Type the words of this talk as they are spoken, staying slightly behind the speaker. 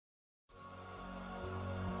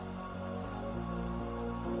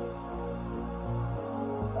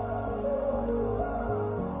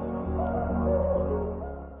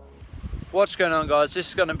what's going on, guys? This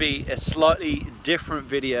is going to be a slightly different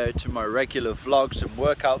video to my regular vlogs and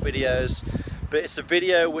workout videos, but it's a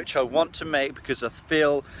video which I want to make because I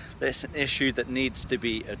feel there's an issue that needs to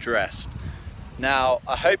be addressed. Now,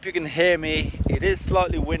 I hope you can hear me. It is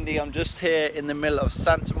slightly windy. I'm just here in the middle of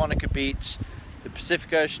Santa Monica Beach. The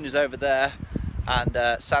Pacific Ocean is over there, and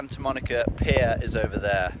Santa Monica Pier is over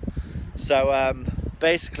there. So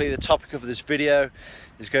basically the topic of this video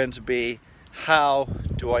is going to be, how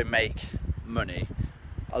do I make money?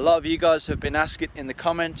 A lot of you guys have been asking in the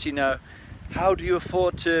comments, you know, how do you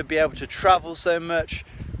afford to be able to travel so much?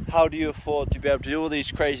 How do you afford to be able to do all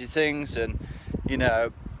these crazy things? And you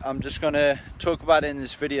know, I'm just going to talk about it in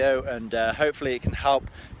this video, and hopefully it can help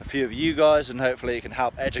a few of you guys, and hopefully it can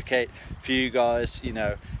help educate a few of you guys. You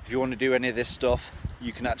know, if you want to do any of this stuff,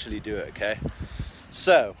 you can actually do it, okay?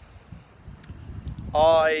 So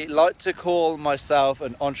I like to call myself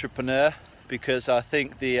an entrepreneur because I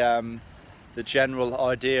think the general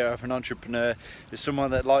idea of an entrepreneur is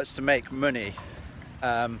someone that likes to make money,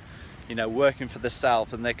 you know, working for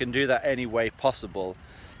themselves, and they can do that any way possible.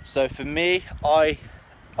 So for me, I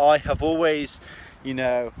have always, you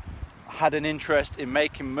know, had an interest in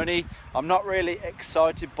making money. I'm not really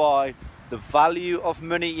excited by the value of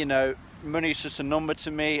money. You know, money is just a number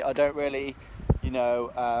to me. I don't really, you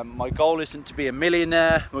know, my goal isn't to be a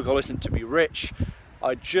millionaire. My goal isn't to be rich.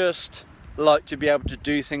 I just like to be able to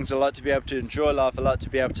do things. I like to be able to enjoy life. I like to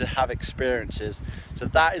be able to have experiences. So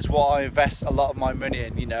that is what I invest a lot of my money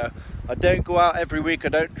in. You know, I don't go out every week. I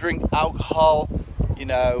don't drink alcohol. You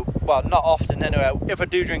know, well, not often anyway. If I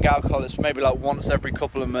do drink alcohol, it's maybe like once every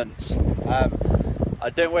couple of months. I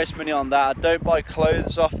don't waste money on that. I don't buy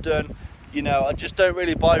clothes often. You know, I just don't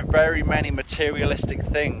really buy very many materialistic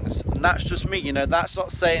things, and that's just me. You know, that's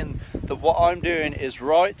not saying that what I'm doing is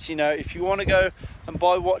right. You know, if you want to go and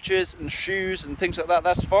buy watches and shoes and things like that,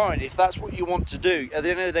 that's fine. If that's what you want to do, at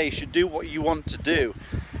the end of the day, you should do what you want to do.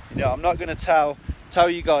 You know, I'm not going to tell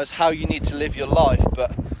you guys how you need to live your life,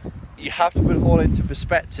 but you have to put it all into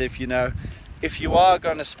perspective. You know, if you are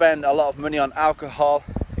going to spend a lot of money on alcohol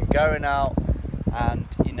and going out and,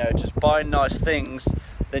 you know, just buying nice things,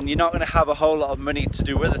 then you're not going to have a whole lot of money to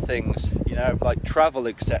do other things, you know, like travel,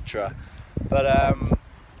 etc. But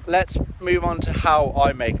let's move on to how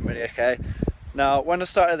I make money, okay? Now, when I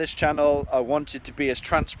started this channel, I wanted to be as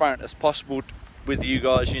transparent as possible with you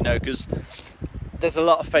guys, you know, because there's a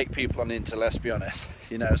lot of fake people on the internet, let's be honest,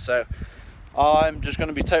 you know. So I'm just going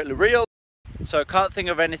to be totally real. So I can't think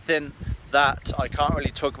of anything that I can't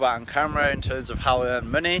really talk about on camera in terms of how I earn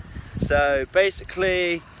money. So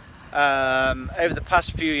basically, over the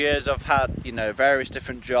past few years, I've had, you know, various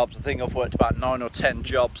different jobs. I think I've worked about 9 or 10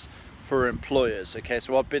 jobs for employers. Okay,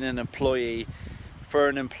 so I've been an employee for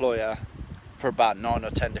an employer for about 9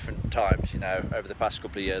 or 10 different times, you know, over the past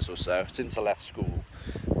couple of years or so, since I left school.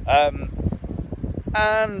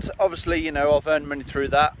 And obviously, you know, I've earned money through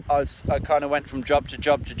that. I kind of went from job to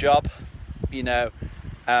job to job, you know,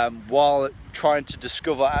 while trying to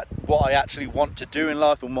discover what I actually want to do in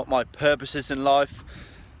life and what my purpose is in life.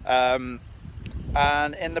 And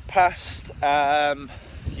in the past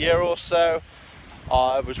year or so,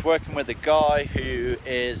 I was working with a guy who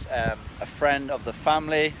is a friend of the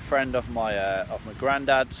family, friend of my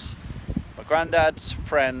granddad's. My granddad's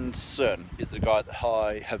friend's son is the guy that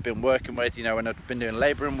I have been working with, you know, when I've been doing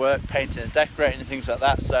labouring work, painting and decorating and things like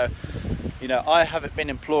that. So, you know, I haven't been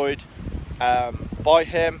employed by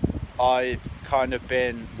him. I've kind of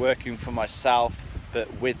been working for myself,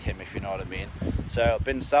 but with him, if you know what I mean. So I've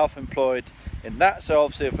been self-employed in that, so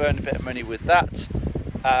obviously I've earned a bit of money with that.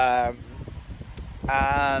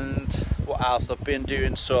 And what else? I've been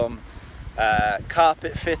doing some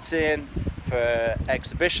carpet fitting for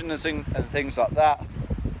exhibitions and things like that,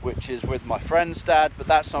 which is with my friend's dad, but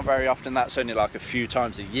that's not very often. That's only like a few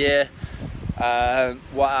times a year.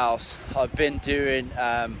 What else? I've been doing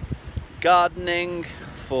gardening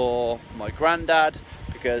for my granddad,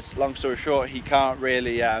 because long story short, he can't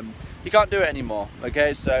really he can't do it anymore.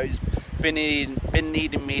 Okay, so he's been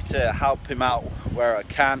needing me to help him out where I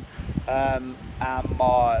can. And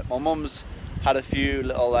my mum's had a few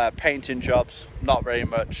little painting jobs, not very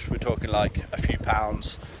much, we're talking like a few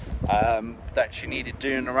pounds, that she needed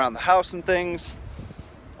doing around the house and things.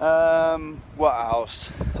 What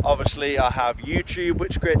else? Obviously I have YouTube,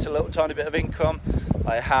 which creates a little tiny bit of income.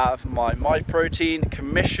 I have my protein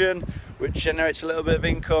commission, which generates a little bit of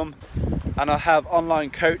income, and I have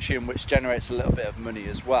online coaching, which generates a little bit of money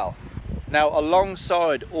as well. Now,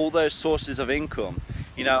 alongside all those sources of income,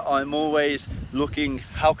 you know, I'm always looking,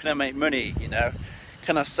 how can I make money? You know,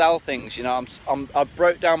 can I sell things? You know, I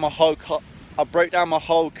broke down my whole car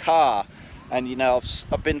and you know,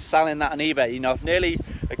 I've been selling that on eBay. You know, I've nearly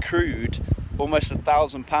accrued almost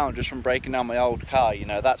 £1,000 just from breaking down my old car. You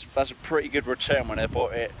know, that's a pretty good return when I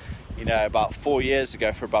bought it, you know, about 4 years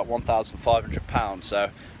ago for about £1,500.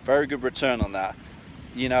 So very good return on that.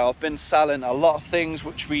 You know, I've been selling a lot of things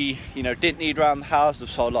which we, you know, didn't need around the house. I've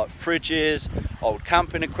sold like fridges, old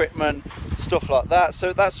camping equipment, stuff like that.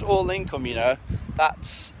 So that's all income, you know.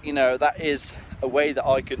 That's, you know, that is a way that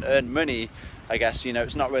I can earn money, I guess. You know,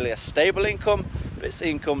 it's not really a stable income, but it's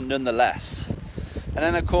income nonetheless. And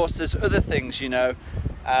then of course there's other things, you know.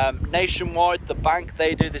 Nationwide, the bank,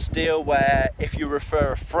 they do this deal where if you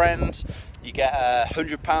refer a friend, you get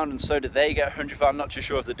 £100, and so do they get £100. I'm not too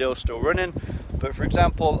sure if the deal's still running, but for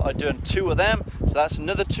example, I'm doing 2 of them, so that's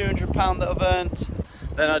another £200 that I've earned.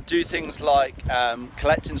 Then I do things like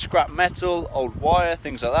collecting scrap metal, old wire,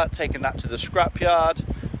 things like that, taking that to the scrap yard.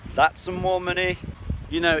 That's some more money.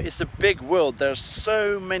 You know, it's a big world. There's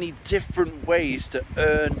so many different ways to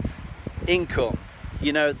earn income.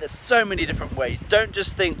 You know, there's so many different ways. Don't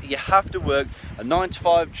just think that you have to work a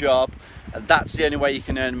 9-to-5 job and that's the only way you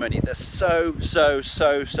can earn money. There's so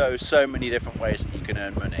many different ways that you can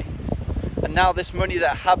earn money. And now this money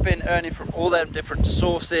that I have been earning from all them different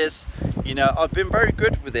sources, you know, I've been very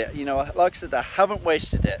good with it. You know, like I said, I haven't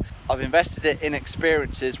wasted it. I've invested it in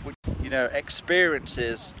experiences, which, you know,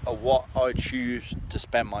 experiences are what I choose to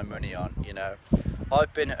spend my money on. You know,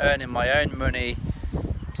 I've been earning my own money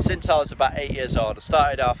since I was about 8 years old. I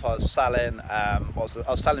started off, I was selling I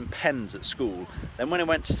was selling pens at school. Then when I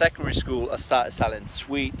went to secondary school, I started selling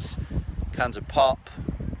sweets, cans of pop,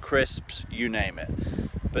 crisps, you name it.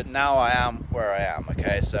 But now I am where I am.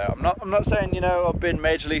 Okay, so I'm not saying, you know, I've been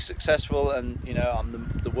majorly successful and, you know,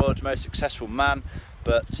 I'm the world's most successful man,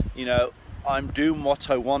 but you know, I'm doing what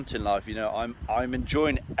I want in life. You know, I'm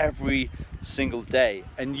enjoying every single day,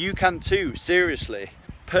 and you can too, seriously.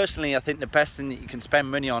 Personally, I think the best thing that you can spend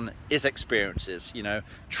money on is experiences. You know,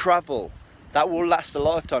 travel, that will last a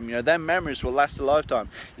lifetime. You know, their memories will last a lifetime.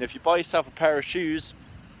 You know, if you buy yourself a pair of shoes,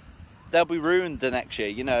 they'll be ruined the next year.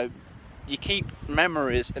 You know, you keep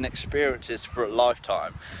memories and experiences for a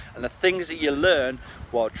lifetime, and the things that you learn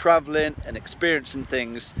while traveling and experiencing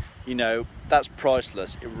things, you know, that's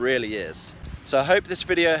priceless. It really is. So I hope this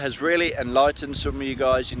video has really enlightened some of you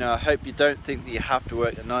guys. You know, I hope you don't think that you have to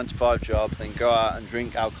work a 9-to-5 job, then go out and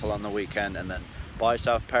drink alcohol on the weekend, and then buy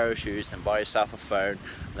yourself a pair of shoes, then buy yourself a phone,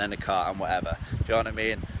 and then a car and whatever. Do you know what I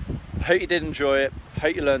mean? I hope you did enjoy it.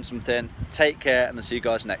 Hope you learned something. Take care, and I'll see you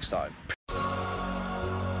guys next time.